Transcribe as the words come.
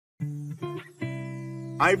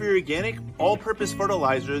Ivy Organic all-purpose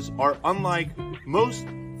fertilizers are unlike most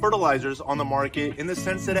fertilizers on the market in the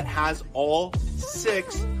sense that it has all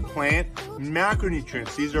 6 plant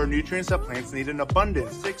macronutrients. These are nutrients that plants need in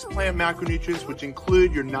abundance. 6 plant macronutrients, which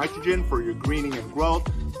include your nitrogen for your greening and growth,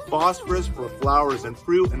 phosphorus for flowers and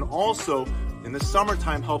fruit, and also in the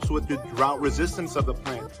summertime helps with the drought resistance of the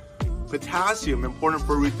plant. Potassium, important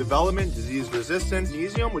for root development, disease resistance.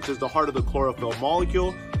 Magnesium, which is the heart of the chlorophyll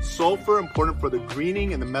molecule. Sulfur, important for the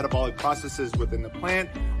greening and the metabolic processes within the plant.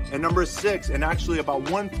 And number 6, and actually about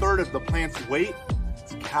 1/3 of the plant's weight,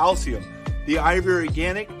 is calcium. The Ivy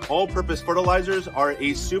Organic all-purpose fertilizers are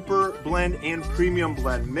a super blend and premium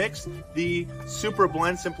blend mix. The super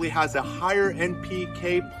blend simply has a higher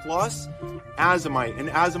NPK plus azomite, and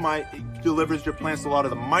azomite delivers your plants a lot of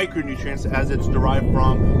the micronutrients as it's derived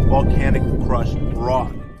from volcanic crushed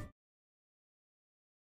rock.